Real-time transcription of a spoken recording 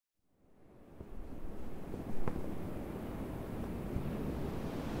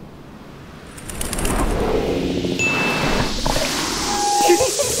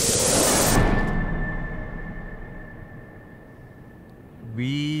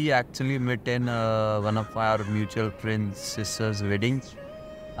we actually met in one of our mutual friends' sister's wedding,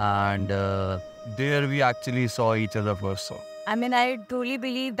 and there we actually saw each other first. So. I mean, I truly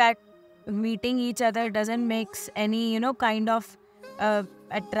believe that meeting each other doesn't make any, kind of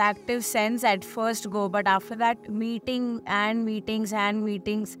attractive sense at first go. But after that, meeting and meetings and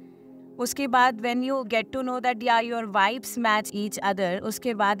meetings, uske baad when you get to know that, yeah, your vibes match each other,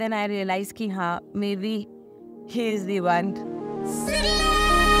 uske baad then I realized ki, haan, maybe he is the one.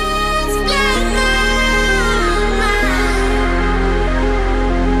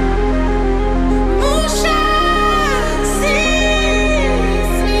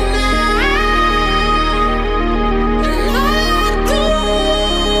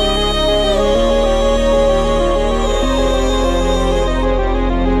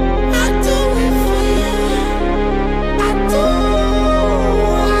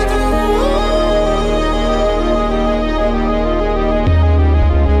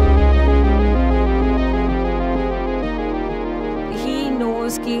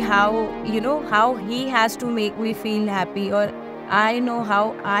 How he has to make me feel happy, or I know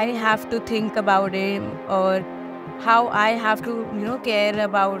how I have to think about him, or how I have to care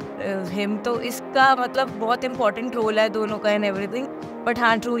about him. तो इसका मतलब बहुत important role है दोनों का and everything. But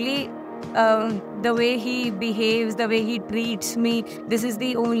हाँ, truly the way he behaves, the way he treats me, this is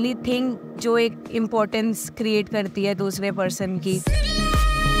the only thing जो एक importance create करती है दूसरे person की.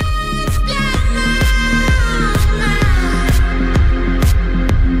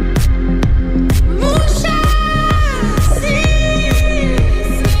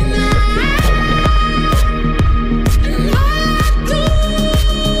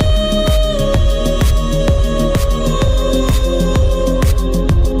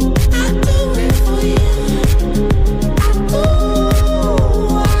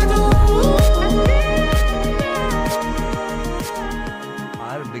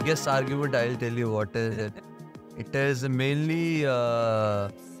 Biggest argument, I'll tell you what is it. It is mainly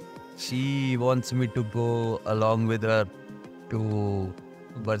she wants me to go along with her to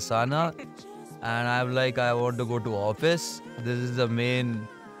Barsana, and I'm like, I want to go to office. This is the main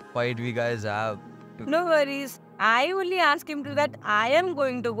fight we guys have. No worries. I only asked him to that I am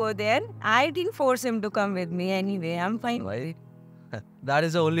going to go there. I didn't force him to come with me anyway. I'm fine. Why? That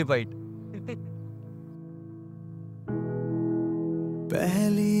is the only fight.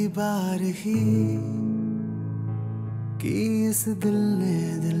 पहली बार ही कि इस दिल ने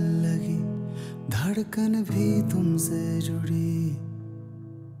दिल लगी, धड़कन भी तुमसे जुड़ी,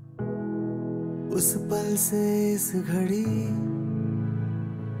 उस पल से इस घड़ी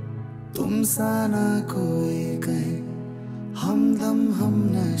तुम सा ना कोई कहे, हमदम हम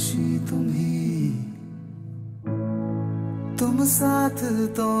नशी तुम ही, तुम साथ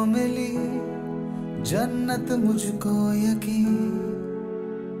तो मिली जन्नत मुझको यकीन,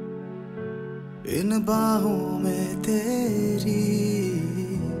 इन बाहों में तेरी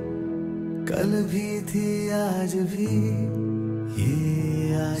कल भी थी आज भी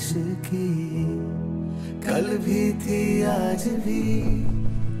ये आशिकी, कल भी थी आज भी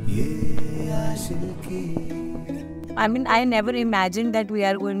ये आशिकी. I mean, I never imagined that we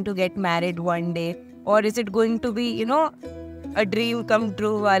are going to get married one day, or is it going to be, a dream come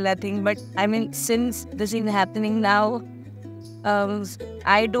true wala thing. But I mean, since this is happening now,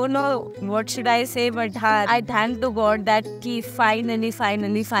 I don't know what should I say, but I thank to God that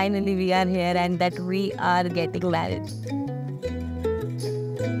finally we are here and that we are getting married.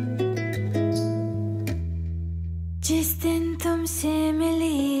 जिस दिन तुमसे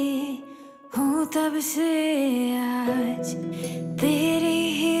मिली हूँ तब से आज तेरी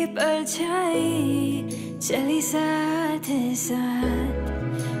ही परछाई चली साथ साथ,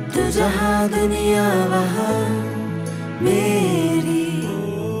 तू जहाँ दुनिया वहाँ मेरी,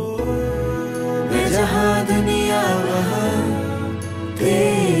 मैं जहाँ दुनिया वहाँ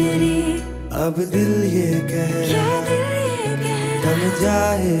तेरी. अब दिल ये कह थम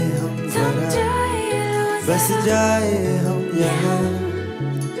जाए हम जरा, बस जाए हम यहाँ,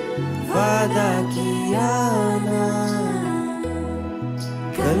 वादा किया ना,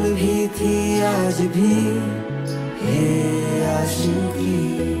 कल भी थी आज भी ये आशिकी,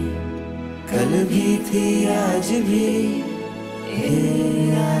 कल भी थी आज भी ये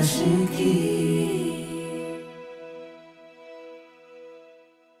आशिकी.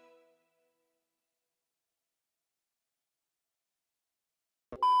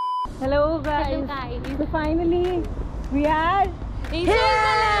 Hello guys. So finally we are in here.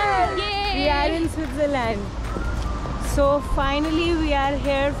 Switzerland. Yay. We are in Switzerland. So finally we are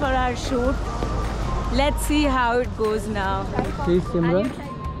here for our shoot. Let's see how it goes now. She's Simran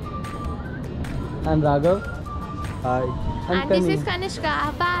and Raghav. Hi. And this is Kanishka.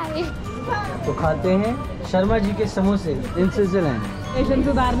 Bye. तो खाते हैं शर्मा जी के समोसे in Switzerland. Relation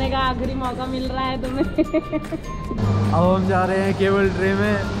सुधारने का आखिरी मौका मिल रहा है तुम्हें। अब हम जा रहे हैं केबल ट्रे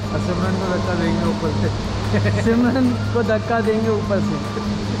में और सिमरन को धक्का देंगे ऊपर से। सिमरन को धक्का देंगे ऊपर से।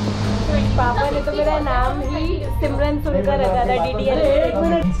 पापा ने तो मेरा नाम ही सिमरन सुनकर रखा था DDL।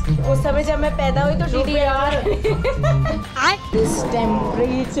 उस समय जब मैं पैदा हुई तो DDL। This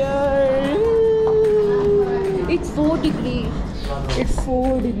temperature, it's 4 degrees. It's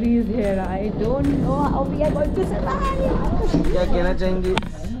 4 degrees here. I don't know how we are going to survive. क्या कहना चाहेंगे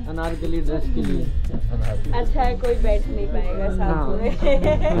अनारकली ड्रेस के लिए? अच्छा है कोई बैठ नहीं पाएगा साथ में।